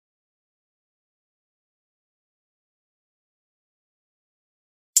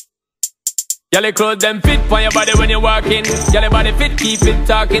Girl, your clothes them fit on your body when you're walking. Girl, your body fit, keep it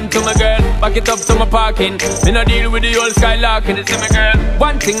talking to my girl. Back it up to my parking. Me no deal with the old skylarking, it's my girl.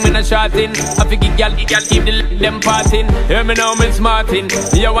 One thing me no shorting. I forget girl, keep them parting. Hear me now, me smarting.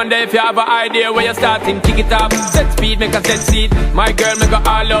 Me I wonder if you have an idea where you're starting. Kick it up, set speed, make a set seat. My girl, make her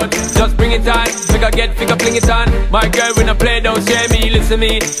all out, just bring it on. Make her get, figure, fling it on. My girl, when I play, don't share me, listen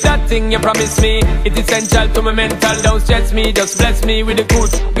me. That thing you promise me, it's essential to my mental. Don't stress me, just bless me with the cool.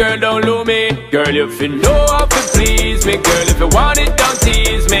 Girl, don't lose me. Girl, if you know how to please me, girl, if you want it, don't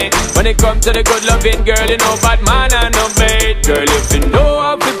tease me. When it comes to the good loving, girl, you know bad man and no bait. Girl, if you know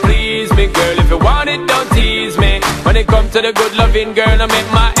how to please me, girl, if you want it, don't tease me. When it comes to the good loving, girl, I make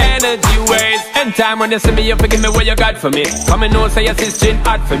my energy waste. Anytime when you see me, you forgive me what you got for me. Come and know, say your sister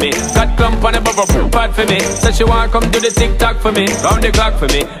hot for me. Got clump on the bubble pad for me. So she want come do the TikTok for me. Round the clock for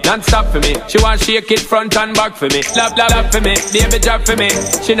me, non-stop for me. She want shake it front and back for me. Lap, lap, lap for me, baby drop for me.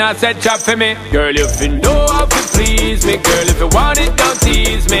 She not said chop for me. Girl, if you know how to please me, girl, if you want it, don't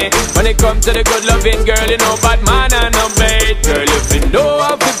tease me. When it comes to the good loving, girl, you know bad man and no bait. Girl, if you know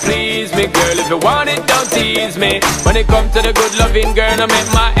how to please me, girl, if you want it, don't tease me. When it comes to the good loving, girl, I make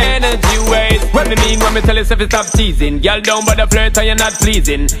my energy waste. What me mean when me tell you if you stop teasing? Girl, don't bother flirt and you're not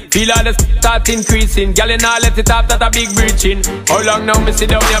pleasing. Feel all the start increasing. Girl, you not let it up, that a big breaching. How long now me sit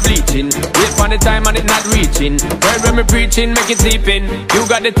down, you're bleaching? Wait for the time and it not reaching. Girl, when me preaching, make it sleeping. You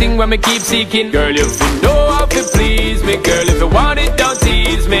got the thing when me keep seeking. Girl, if you know how to please me, girl, if you want it, don't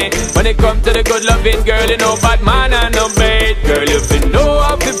tease me. When it comes to the good loving, girl, you know bad man and no bait. Girl, if you know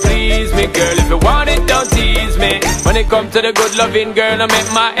how to please me, girl, if you want it, don't tease me. When it comes to the good loving, girl, I make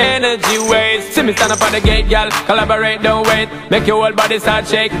my energy waste. See me stand up at the gate, girl, collaborate, don't wait. Make your whole body start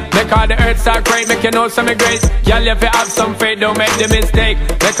shake, make all the earth start crank, make you know something great. Girl, if you have some faith, don't make the mistake.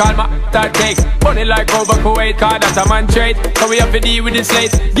 Make all my start take, money like over Kuwait, cause that's a man trait. So we have to deal with this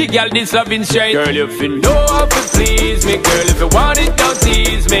late, give girl this loving straight. Girl, if you know how to please me, girl, if you want it, don't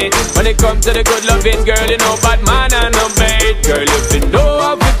tease me. When it comes to the good loving, girl, you know bad man and no bait. Girl, if you know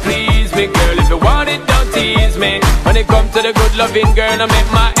how to please me, girl, if you want it, don't tease me. When it comes to the good loving, girl, I make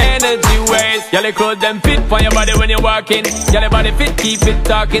my energy waste. Girl, your clothes them fit on your body when you're walking. Girl, your body fit, keep it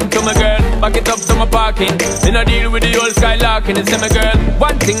talking to my girl. Back it up to my parking. Me no deal with the old skylarking, it's my girl.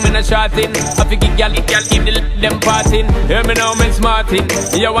 One thing me no shorting. I forget girl, keep them parting. Hear me now, me smarting.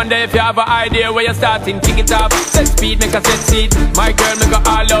 You wonder if you have an idea where you're starting. Kick it up, set speed, make a set seat. My girl, make her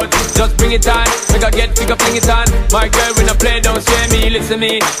all out, just bring it on. Make her get, figure, fling it on. My girl, when I play, don't share me, listen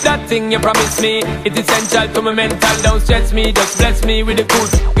me. That thing you promise me, it's essential to my mental. Don't stress me, just bless me with the cool.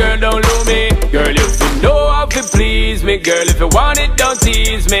 Girl, don't lose me. Girl, if you know how to please me, girl, if you want it, don't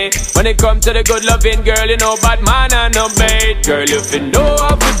tease me. When it comes to the good loving, girl, you know bad man and no bait. Girl, if you know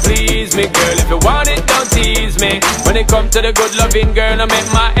how to please me, girl, if you want it, don't tease me. When it comes to the good loving, girl, I make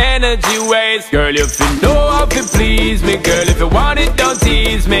my energy waste. Girl, if you know how to please me, girl, if you want it, don't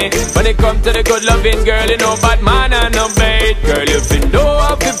tease me. When it comes to the good loving, girl, you know bad man and no bait. Girl, if you know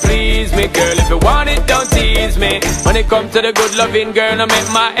how to please me, girl, if you want it, don't tease me. When it comes to the good loving, girl, I make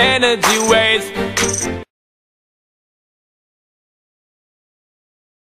my energy waste.